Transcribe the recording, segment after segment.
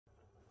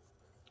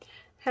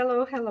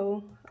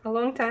Hello. A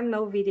long time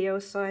no video,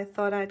 so I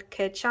thought I'd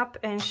catch up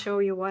and show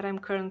you what I'm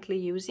currently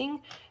using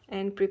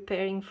and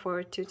preparing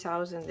for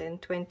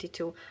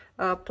 2022.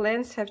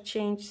 Plans have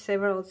changed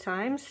several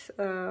times.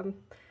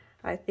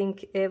 I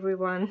think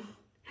everyone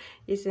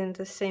is in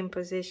the same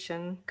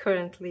position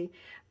currently,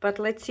 but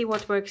let's see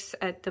what works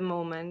at the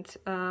moment.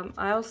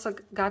 I also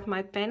got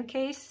my pen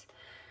case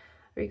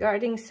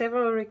regarding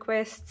several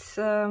requests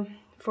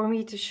for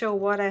me to show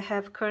what I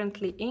have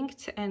currently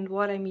inked and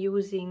what I'm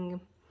using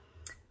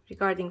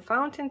regarding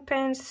fountain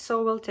pens,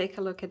 so we'll take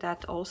a look at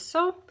that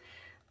also.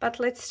 But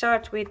let's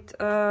start with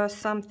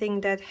something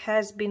that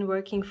has been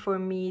working for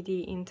me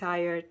the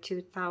entire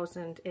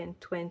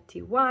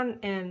 2021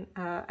 and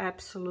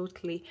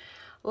absolutely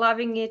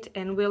loving it,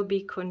 and will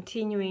be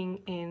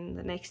continuing in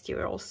the next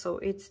year also.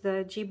 It's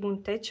the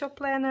Jibun Techo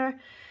planner.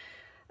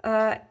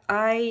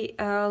 I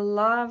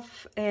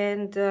love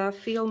and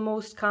feel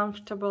most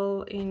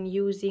comfortable in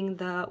using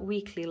the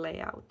weekly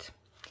layout.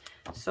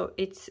 So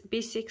it's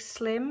B6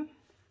 Slim.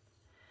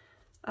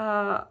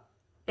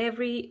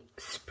 Every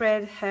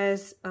spread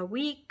has a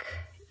week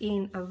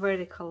in a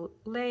vertical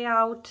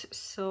layout,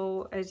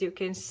 so as you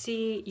can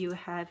see you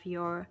have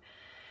your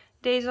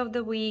days of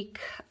the week,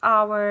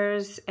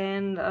 hours,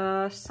 and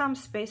some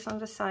space on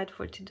the side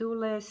for to-do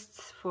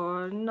lists,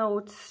 for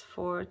notes,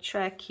 for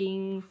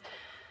tracking.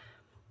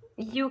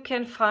 You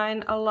can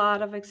find a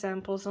lot of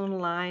examples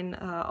online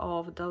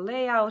of the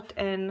layout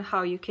and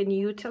how you can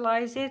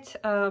utilize it.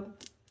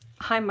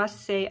 I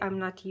must say I'm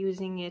not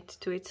using it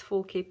to its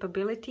full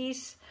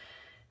capabilities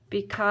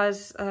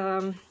because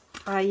I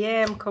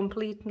am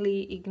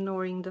completely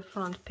ignoring the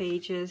front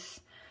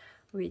pages,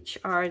 which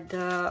are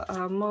the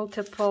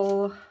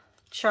multiple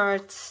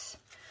charts,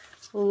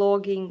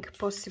 logging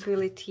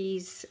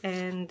possibilities,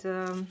 and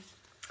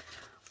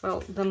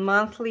well, the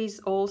monthlies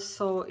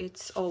also.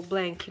 It's all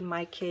blank in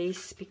my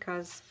case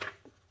because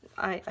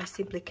I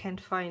simply can't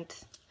find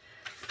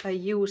a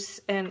use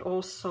and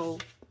also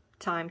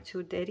time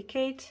to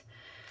dedicate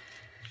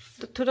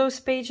to those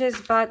pages,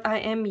 but I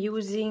am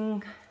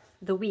using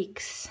the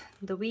weeks.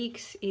 The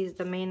weeks is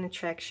the main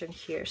attraction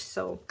here.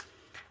 So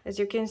as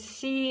you can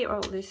see, well,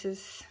 this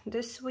is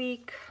this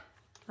week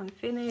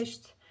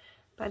unfinished,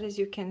 but as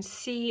you can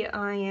see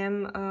I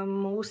am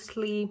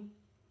mostly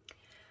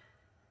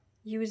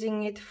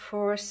using it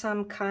for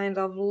some kind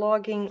of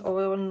logging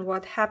on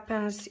what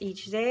happens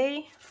each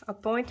day,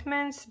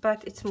 appointments,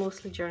 but it's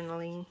mostly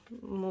journaling,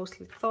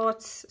 mostly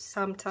thoughts.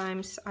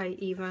 Sometimes I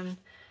even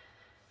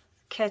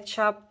catch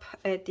up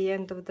at the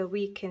end of the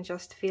week and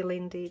just fill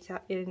in the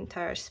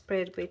entire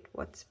spread with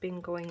what's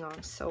been going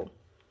on. So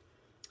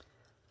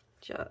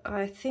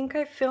I think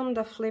I filmed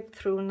a flip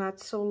through not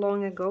so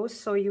long ago,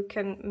 so you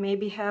can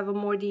maybe have a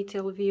more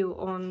detailed view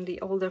on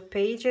the older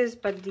pages,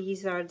 but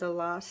these are the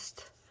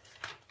last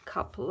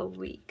couple of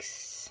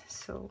weeks.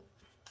 So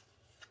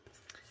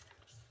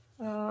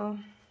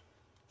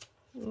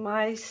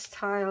my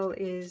style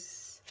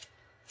is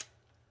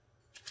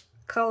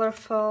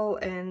colorful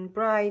and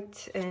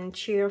bright and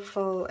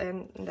cheerful,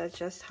 and that's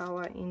just how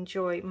I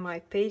enjoy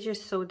my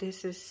pages. So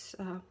this is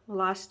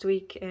last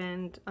week,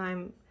 and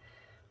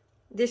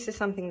this is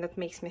something that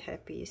makes me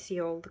happy. You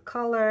see all the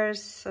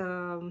colors,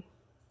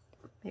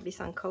 maybe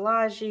some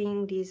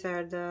collaging. These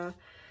are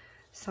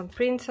some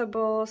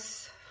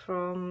printables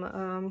from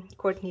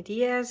Countney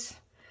Diaz.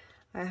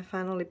 I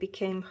finally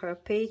became her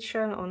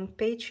patron on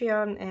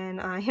Patreon, and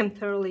I am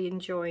thoroughly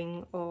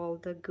enjoying all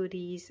the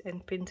goodies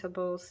and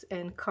printables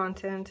and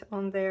content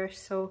on there,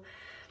 so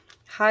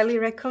highly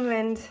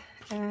recommend.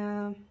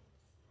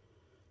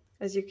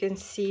 As you can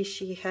see,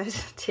 she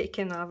has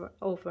taken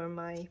over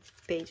my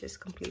pages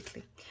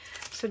completely.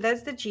 So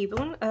that's the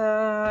Jibun.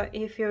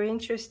 If you're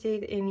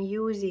interested in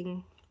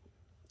using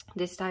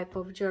this type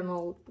of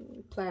journal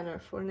planner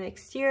for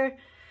next year,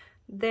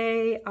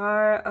 they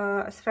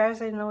are, as far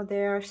as I know,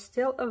 they are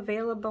still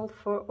available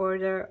for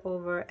order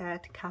over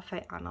at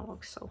Cafe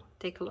Analog, so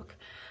take a look.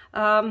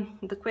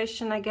 The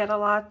question I get a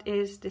lot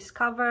is this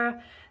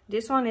cover.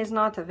 This one is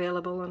not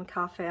available on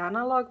Cafe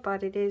Analog,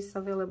 but it is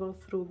available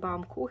through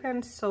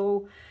Baumkuchen,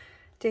 so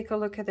take a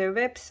look at their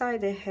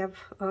website. They have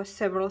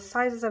several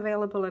sizes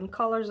available and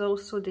colors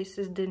also. This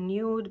is the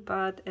nude,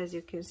 but as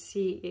you can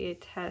see,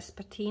 it has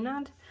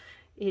patinaed.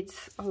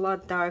 It's a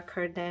lot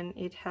darker than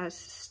it has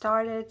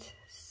started,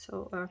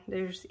 so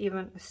there's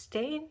even a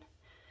stain.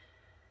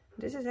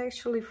 This is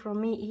actually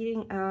from me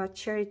eating a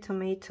cherry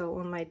tomato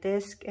on my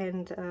desk,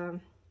 and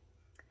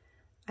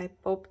I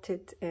popped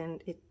it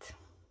and it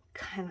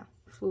kind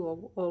of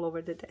flew all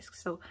over the desk.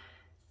 So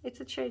it's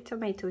a cherry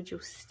tomato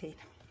juice stain.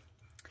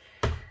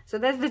 So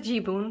that's the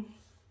Jibun.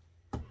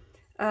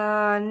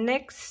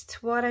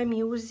 Next, what I'm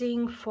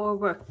using for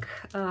work.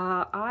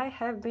 I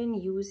have been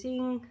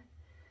using...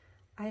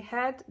 I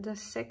had the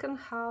second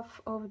half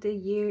of the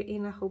year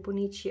in a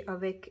Hobonichi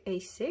avec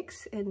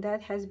A6, and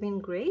that has been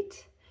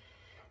great,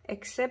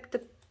 except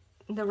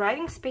the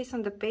writing space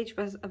on the page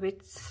was a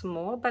bit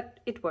small, but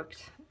it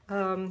worked.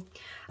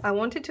 I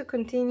wanted to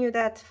continue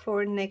that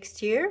for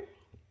next year,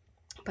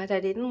 but I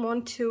didn't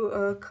want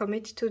to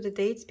commit to the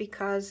dates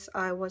because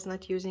I was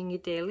not using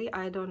it daily.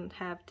 I don't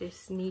have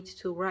this need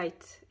to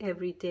write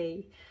every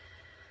day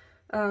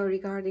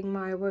regarding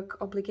my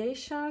work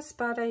obligations,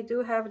 but I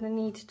do have the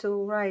need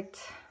to write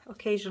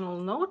occasional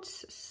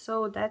notes,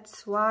 so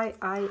that's why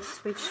I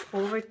switched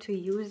over to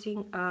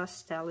using a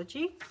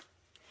Stalogy.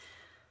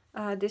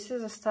 This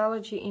is a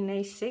Stalogy in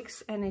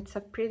A6 and it's a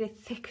pretty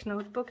thick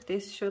notebook.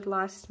 This should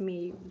last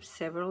me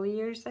several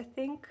years, I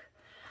think.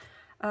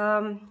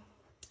 The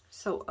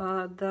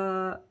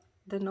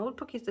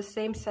notebook is the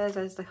same size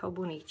as the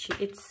Hobonichi.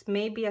 It's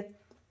maybe a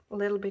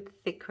little bit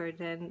thicker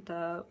than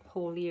the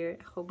whole year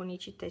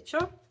Hobonichi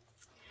Techo.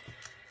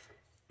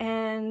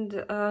 And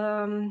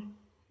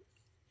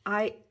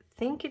I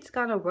think it's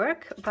gonna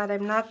work, but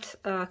I'm not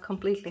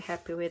completely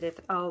happy with it.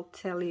 I'll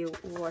tell you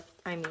what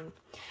I mean.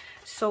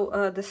 So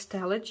the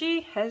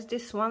Stalogy has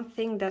this one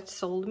thing that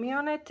sold me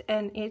on it,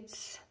 and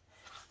it's,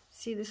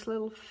 see this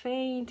little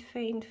faint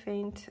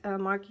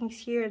markings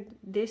here.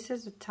 This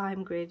is a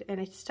time grid and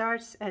it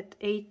starts at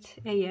 8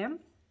 a.m.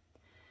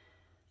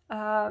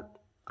 I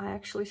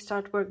actually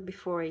start work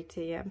before 8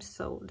 a.m.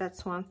 so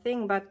that's one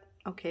thing, but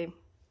okay,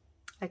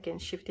 I can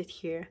shift it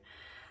here.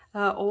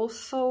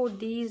 Also,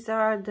 these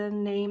are the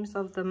names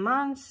of the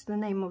months, the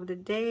name of the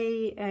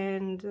day,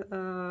 and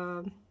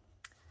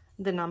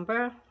the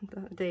number,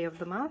 the day of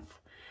the month.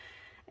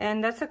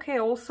 And that's okay.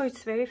 Also,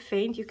 it's very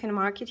faint. You can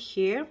mark it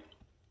here,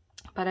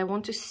 but I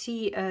want to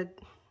see,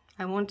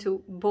 I want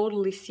to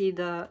boldly see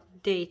the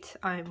date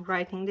I'm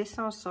writing this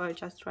on, so I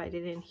just write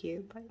it in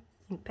here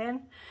in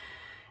pen.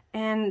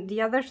 And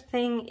the other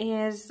thing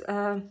is,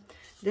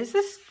 this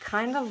is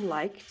kind of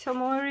like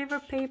Tomoe River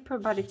paper,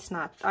 but it's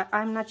not.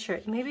 I'm not sure.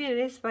 Maybe it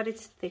is, but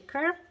it's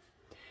thicker.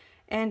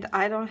 And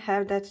I don't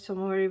have that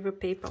Tomoe River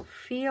paper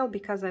feel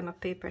because I'm a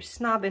paper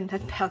snob and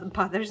that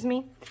bothers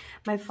me.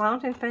 My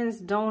fountain pens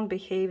don't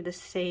behave the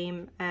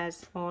same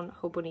as on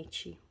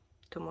Hobonichi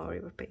Tomoe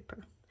River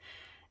paper.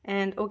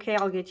 And okay,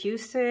 I'll get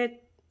used to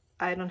it.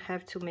 I don't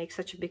have to make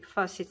such a big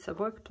fuss. It's a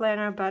work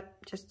planner, but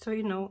just so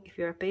you know, if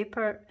you're a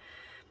paper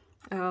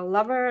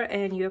lover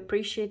and you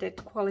appreciate the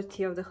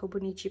quality of the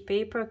Hobonichi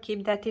paper,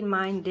 keep that in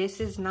mind. This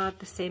is not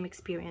the same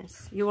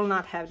experience. You will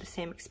not have the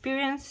same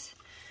experience,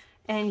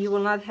 and you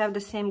will not have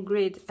the same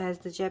grid as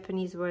the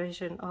Japanese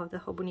version of the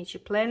Hobonichi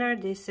planner.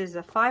 This is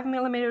a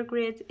 5mm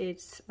grid.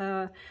 It's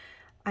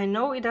I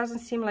know it doesn't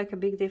seem like a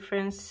big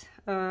difference,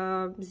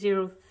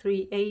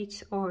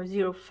 0.38 or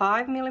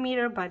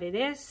 0.5mm, but it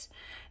is,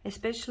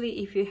 especially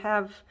if you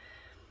have,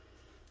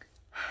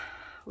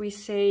 we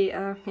say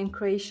in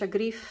Croatia,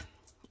 grif.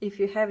 If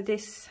you have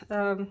this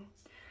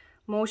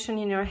motion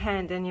in your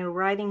hand and you're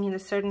writing in a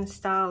certain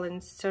style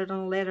and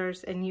certain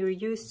letters and you're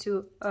used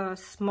to a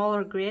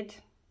smaller grid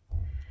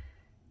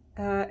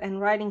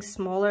and writing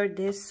smaller,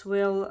 this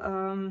will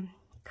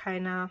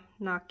kind of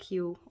knock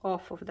you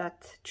off of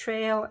that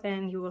trail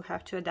and you will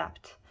have to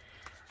adapt.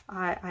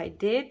 I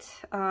did.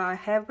 I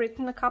have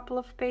written a couple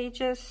of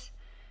pages.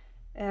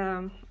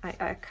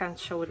 I can't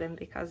show them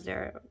because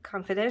they're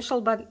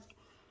confidential, but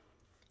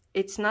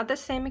it's not the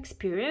same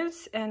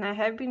experience, and I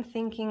have been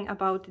thinking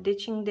about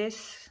ditching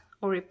this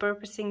or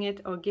repurposing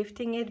it or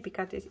gifting it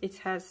because it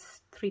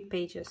has 3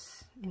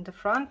 pages in the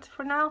front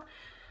for now,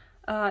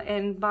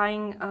 and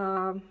buying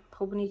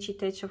Hobonichi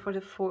Techo for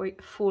the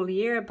full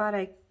year, but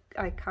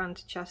I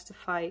can't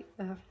justify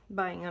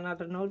buying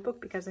another notebook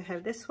because I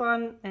have this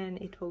one and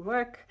it will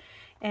work.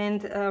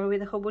 And with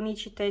the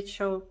Hobonichi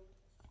Techo,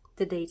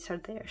 the dates are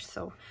there.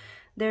 So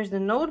there's the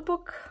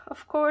notebook,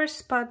 of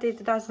course, but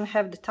it doesn't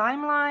have the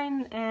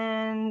timeline,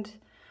 and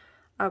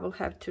I will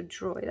have to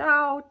draw it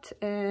out,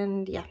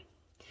 and yeah.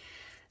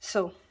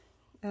 So,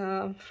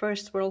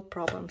 first world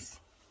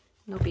problems,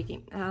 no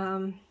biggie.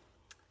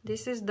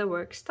 This is the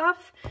work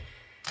stuff.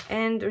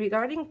 And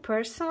regarding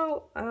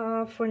personal,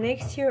 for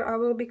next year, I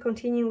will be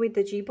continuing with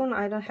the Jibun.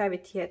 I don't have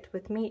it yet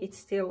with me. It's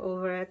still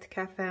over at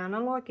Cafe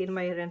Analog in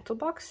my rental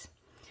box.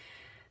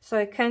 So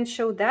I can't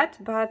show that,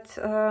 but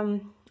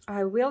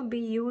I will be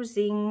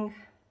using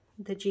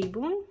the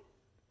Jibun.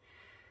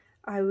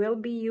 I will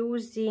be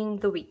using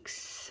the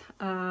weeks.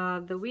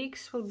 The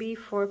weeks will be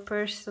for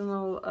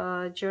personal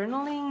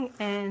journaling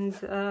and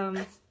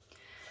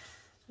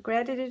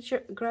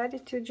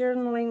gratitude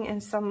journaling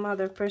and some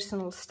other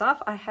personal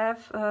stuff. I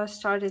have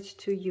started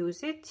to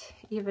use it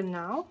even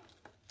now.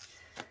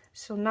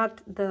 So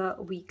not the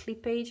weekly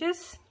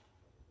pages.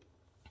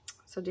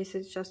 So this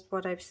is just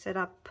what I've set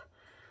up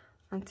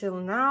until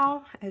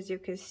now. As you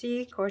can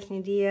see,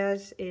 Countney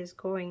Diaz is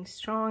going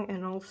strong,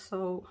 and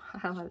also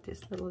I love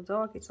this little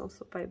dog. It's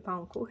also by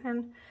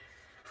Baumkuchen.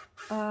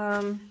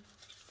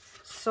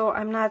 So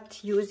I'm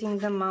not using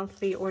the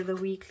monthly or the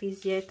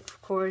weeklies yet,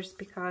 of course,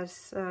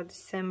 because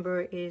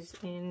December is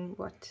in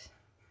what,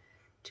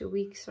 2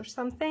 weeks or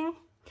something.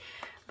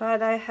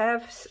 But I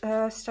have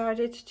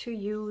started to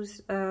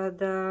use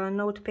the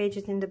note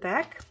pages in the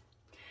back,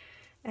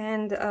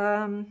 and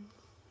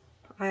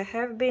I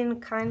have been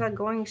kind of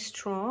going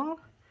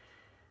strong.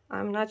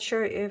 I'm not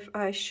sure if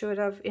I should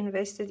have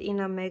invested in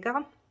a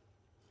mega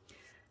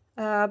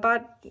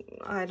but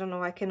I don't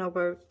know, I can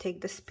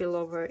take the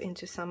spillover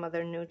into some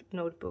other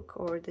notebook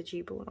or the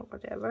Jibun or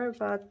whatever,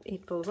 but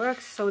it will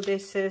work. So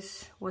this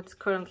is what's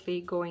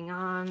currently going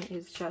on.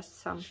 It's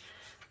just some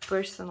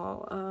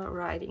personal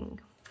writing.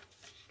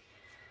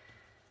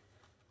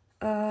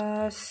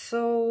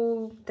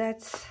 So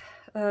that's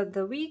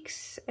the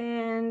weeks,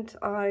 and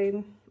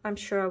I'm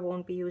sure I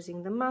won't be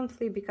using the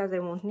monthly because I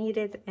won't need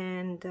it,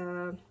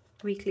 and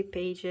weekly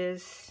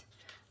pages,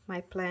 my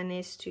plan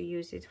is to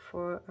use it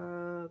for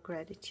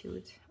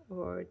gratitude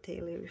or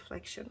daily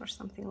reflection or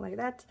something like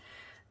that.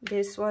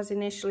 This was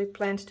initially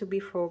planned to be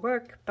for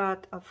work,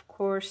 but of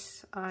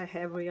course I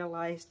have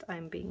realized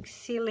I'm being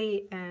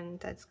silly and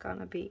that's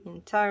gonna be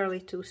entirely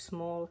too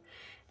small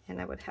and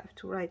I would have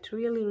to write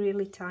really,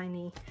 really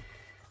tiny.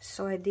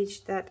 So I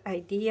ditched that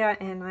idea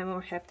and I'm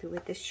more happy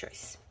with this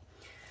choice.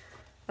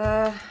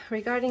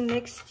 Regarding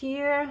next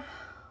year,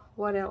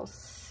 what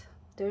else?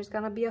 There's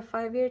gonna be a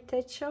 5-year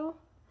Techo,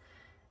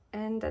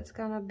 and that's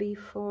gonna be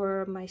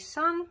for my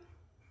son,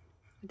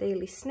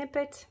 daily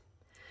snippet.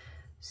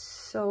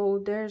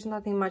 So there's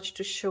nothing much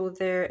to show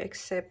there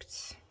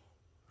except,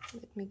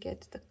 let me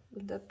get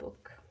the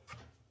book.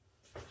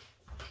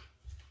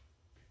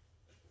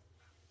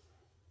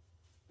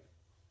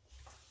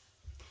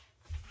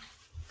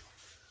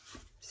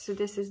 So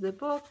this is the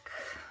book,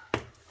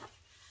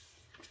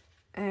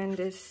 and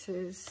this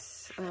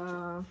is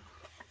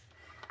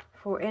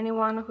for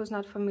anyone who's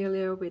not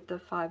familiar with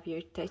the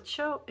 5-year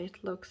Techo.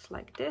 It looks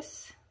like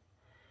this,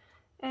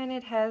 and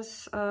it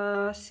has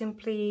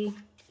simply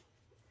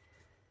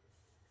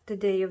the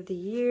day of the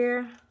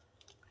year,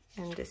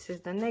 and this is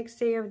the next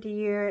day of the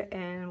year.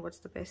 And what's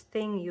the best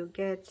thing you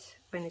get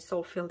when it's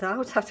all filled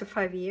out after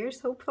 5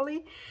 years,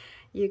 hopefully,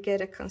 you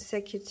get a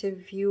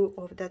consecutive view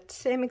of that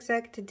same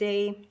exact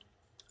day,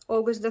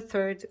 August the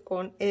 3rd,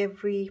 on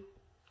every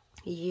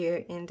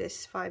year in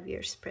this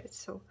 5-year spread.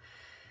 So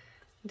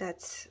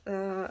that's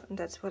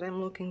what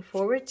I'm looking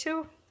forward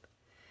to,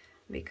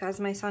 because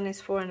my son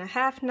is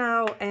 4.5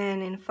 now,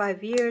 and in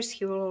 5 years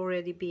he will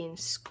already be in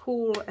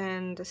school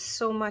and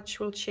so much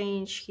will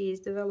change. He is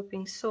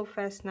developing so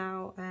fast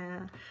now.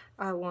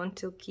 I want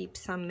to keep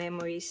some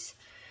memories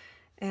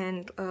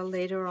and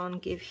later on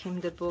give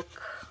him the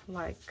book,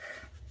 like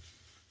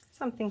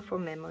something for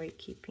memory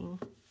keeping.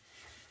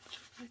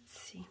 Let's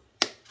see.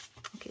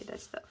 Okay,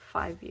 that's the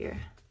 5-year.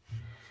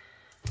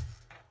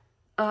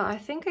 I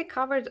think I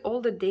covered all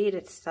the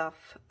dated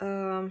stuff.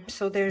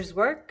 So there's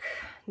work,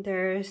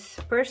 there's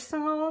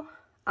personal.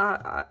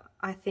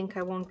 I think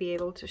I won't be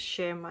able to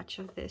share much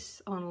of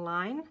this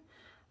online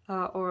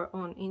or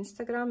on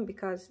Instagram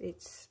because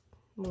it's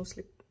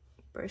mostly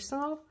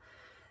personal.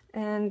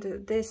 And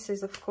this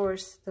is, of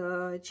course,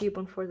 the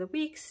Jibun for the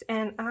weeks.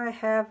 And I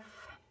have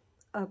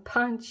a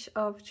bunch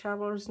of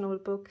traveler's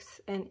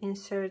notebooks and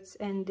inserts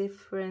and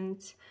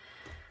different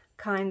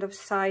kind of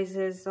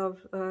sizes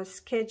of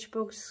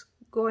sketchbooks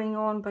going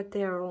on, but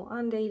they are all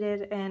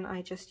undated and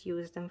I just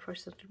use them for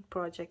certain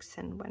projects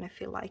and when I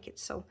feel like it.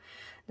 So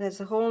that's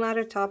a whole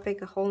nother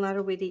topic, a whole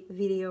nother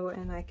video,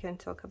 and I can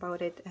talk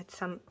about it at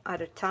some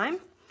other time.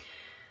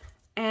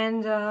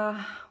 And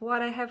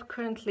what I have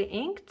currently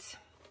inked,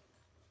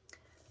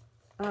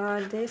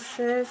 this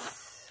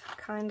is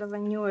kind of a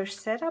newer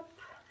setup.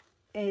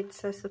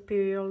 It's a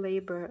Superior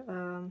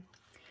Labor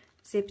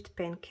zipped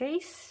pen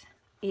case.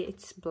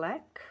 It's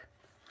black,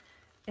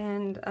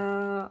 and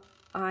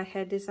I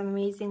had this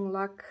amazing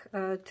luck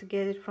to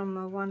get it from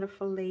a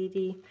wonderful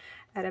lady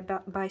at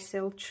a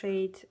buy-sell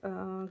trade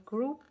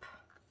group.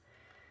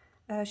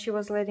 She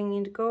was letting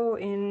it go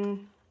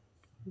in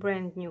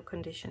brand new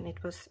condition.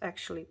 It was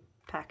actually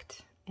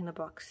packed in a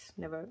box,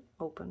 never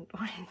opened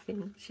or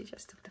anything. She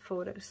just took the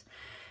photos.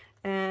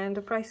 And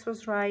the price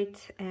was right,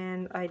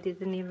 and I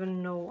didn't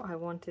even know I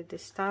wanted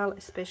this style,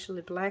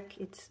 especially black.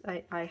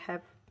 I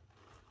have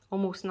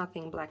almost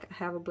nothing black. I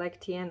have a black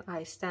TN.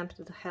 I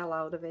stamped the hell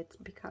out of it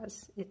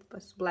because it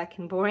was black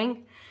and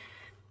boring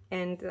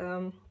and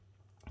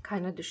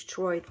kind of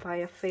destroyed by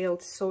a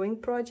failed sewing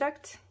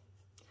project.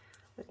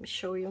 Let me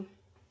show you.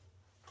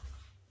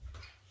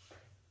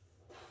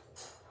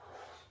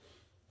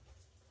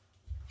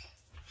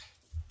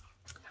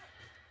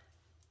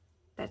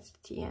 That's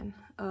the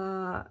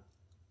TN.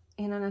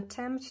 In an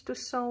attempt to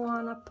sew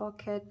on a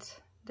pocket,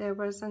 there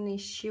was an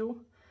issue,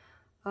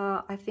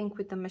 I think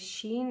with the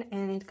machine,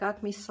 and it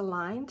got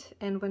misaligned,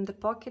 and when the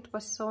pocket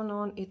was sewn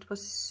on, it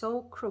was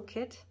so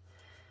crooked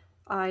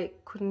I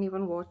couldn't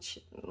even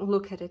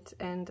look at it.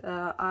 And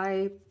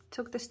I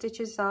took the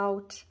stitches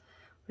out,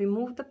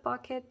 removed the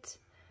pocket.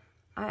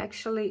 I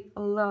actually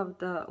love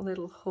the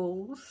little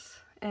holes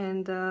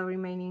and the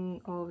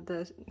remaining of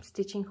the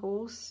stitching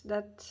holes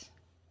that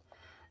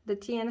the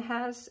TN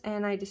has,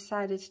 and I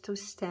decided to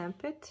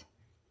stamp it.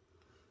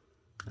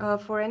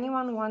 For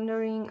anyone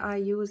wondering, I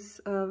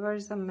use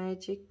Versa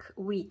Magic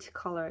wheat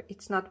color.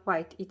 It's not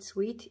white, it's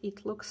wheat.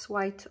 It looks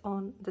white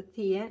on the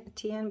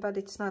TN, but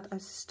it's not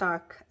as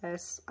stark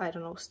as, I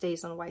don't know,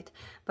 stays on white.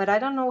 But I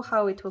don't know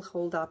how it will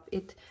hold up.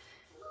 It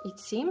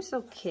seems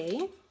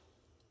okay.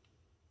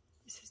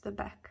 This is the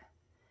back.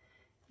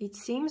 it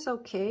seems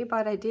okay,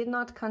 but I did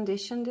not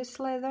condition this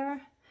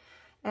leather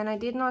and I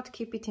did not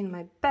keep it in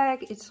my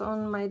bag. It's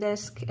on my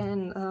desk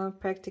and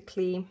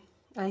practically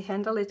I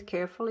handle it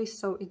carefully,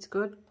 so it's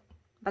good,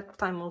 but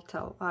time will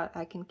tell.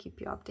 I can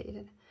keep you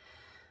updated.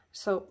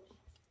 So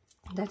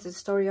that's the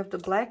story of the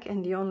black,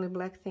 and the only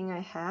black thing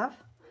I have.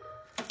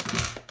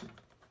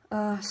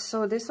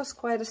 So this was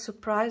quite a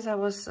surprise. I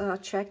was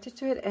attracted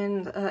to it,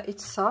 and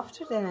it's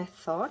softer than I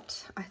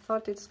thought. I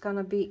thought it's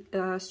gonna be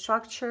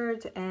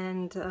structured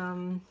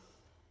and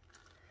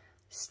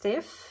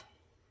stiff,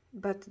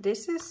 but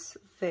this is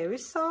very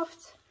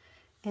soft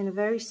and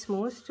very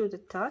smooth to the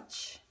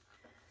touch.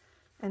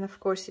 And of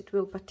course it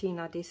will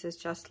patina. This is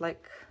just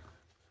like,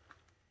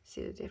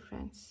 see the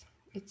difference?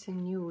 It's a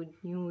nude,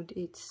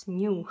 it's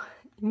nude.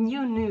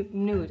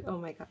 Oh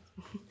my god.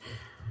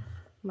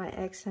 My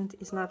accent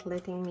is not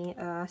letting me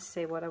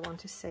say what I want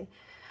to say.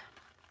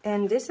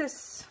 And this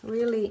is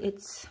really,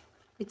 it's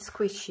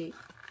squishy.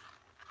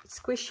 It's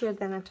squishier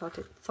than I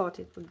thought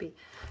it would be.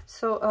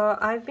 So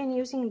I've been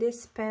using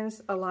these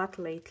pens a lot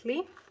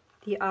lately.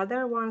 The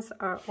other ones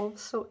are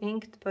also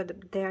inked,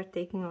 but they are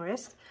taking a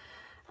rest.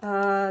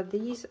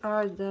 These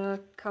are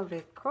the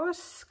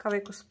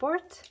Kaweco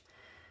Sport.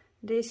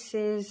 This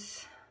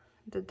is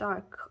the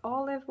dark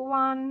olive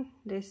one.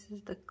 This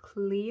is the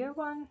clear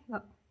one.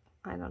 No,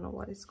 I don't know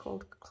what it's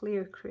called.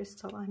 Clear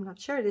crystal. I'm not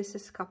sure. This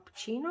is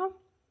cappuccino.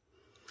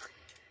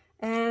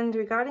 And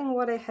regarding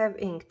what I have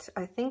inked,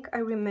 I think I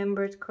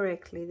remembered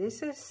correctly.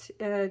 This is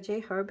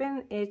J.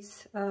 Herbin.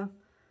 It's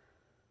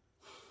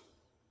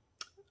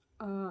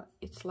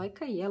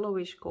like a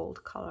yellowish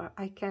gold color.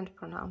 I can't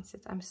pronounce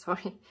it. I'm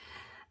sorry.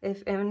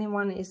 If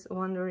anyone is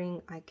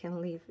wondering, I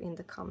can leave in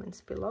the comments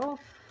below.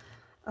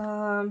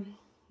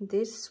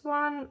 This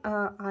one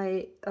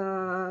I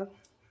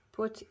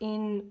put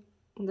in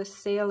the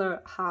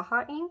Sailor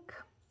Haha ink.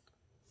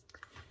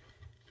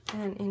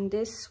 And in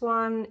this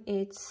one,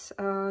 it's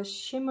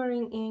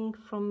shimmering ink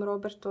from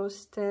Robert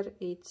Oster.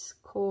 It's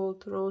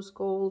called Rose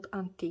Gold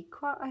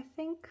Antiqua, I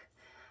think.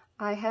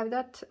 I have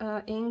that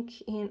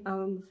ink in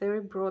a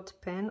very broad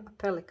pen, a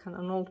Pelikan,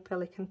 an old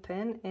Pelikan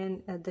pen,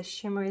 and the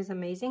shimmer is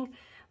amazing.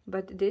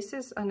 But this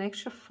is an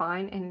extra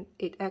fine, and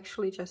it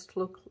actually just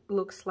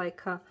looks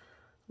like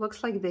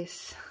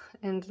this,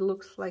 and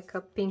looks like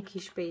a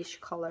pinkish beige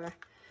color.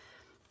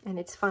 And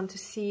it's fun to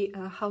see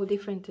how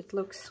different it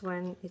looks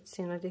when it's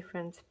in a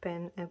different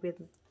pen and with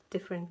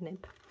different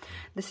nib.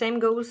 The same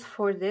goes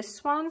for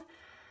this one.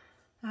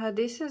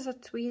 This is a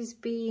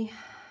Twisby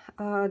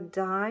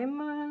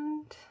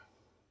Diamond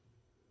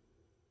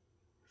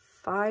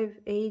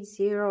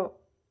 580.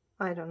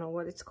 I don't know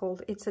what it's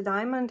called. It's a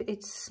diamond.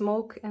 It's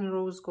smoke and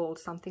rose gold,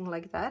 something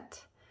like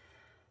that.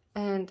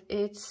 And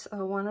it's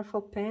a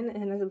wonderful pen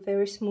and a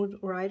very smooth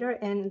writer.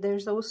 And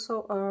there's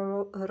also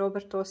a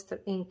Robert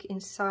Oster ink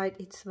inside.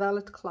 It's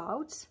Velvet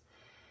Clouds.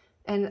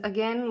 And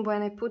again,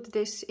 when I put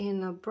this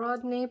in a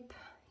broad nib,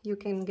 you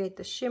can get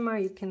the shimmer,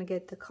 you can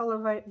get the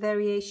color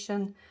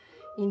variation.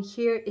 In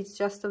here, it's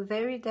just a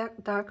very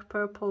dark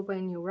purple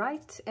when you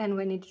write, and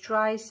when it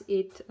dries,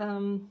 it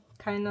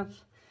kind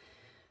of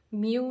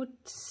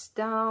mutes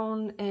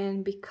down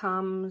and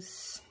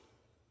becomes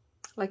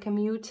like a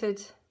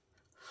muted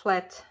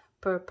flat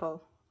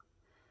purple,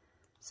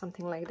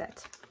 something like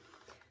that.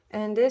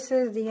 And this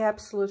is the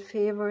absolute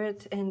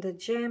favorite and the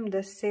gem,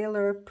 the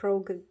Sailor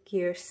Pro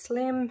Gear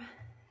Slim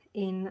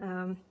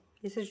in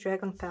this is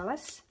Dragon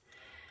Palace,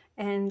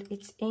 and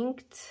it's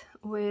inked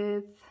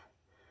with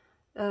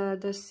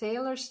the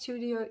Sailor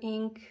Studio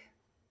ink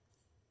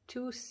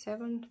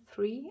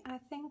 273, I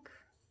think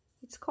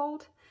it's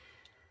called.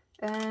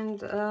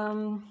 And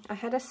I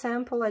had a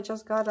sample. I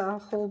just got a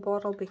whole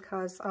bottle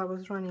because I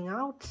was running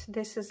out.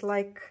 This is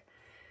like,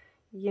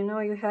 you know,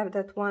 you have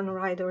that one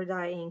ride or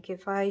die ink.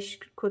 If I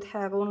could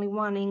have only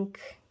one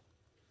ink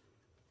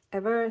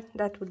ever,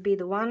 that would be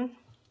the one.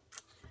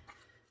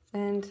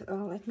 And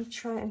let me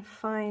try and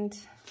find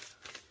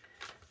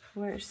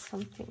where's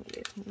something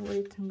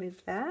written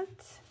with that.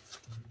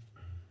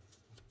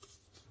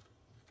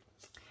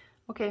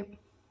 Okay,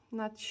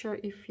 not sure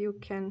if you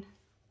can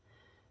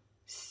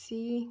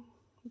see,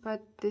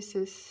 but this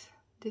is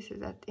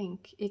that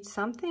ink. It's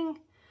something,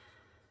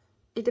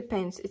 it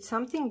depends, it's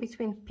something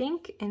between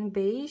pink and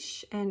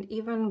beige and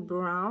even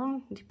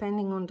brown,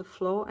 depending on the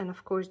flow and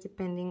of course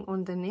depending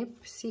on the nib.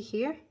 See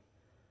here,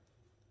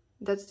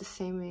 that's the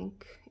same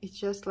ink. It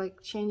just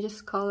like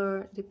changes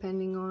color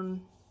depending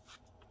on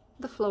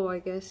the flow, I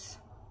guess.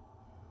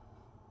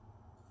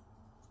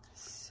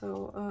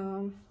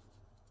 So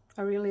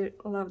I really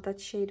love that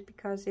shade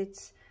because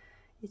it's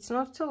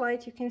not too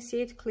light, you can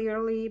see it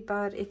clearly,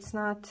 but it's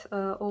not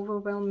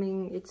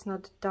overwhelming, it's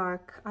not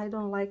dark. I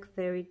don't like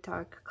very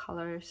dark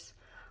colors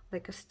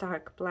like a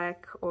stark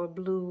black or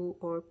blue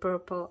or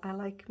purple. I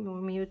like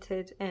more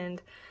muted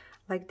and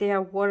like they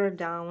are watered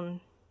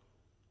down.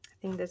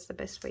 I think that's the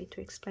best way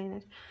to explain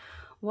it.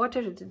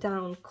 Watered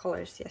down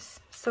colors, yes.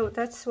 So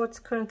that's what's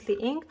currently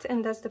inked,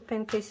 and that's the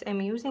pen case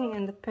I'm using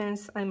and the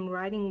pens I'm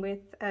writing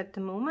with at the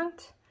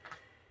moment.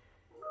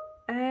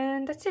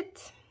 And that's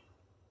it.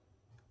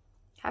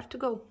 have to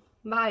go.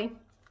 Bye.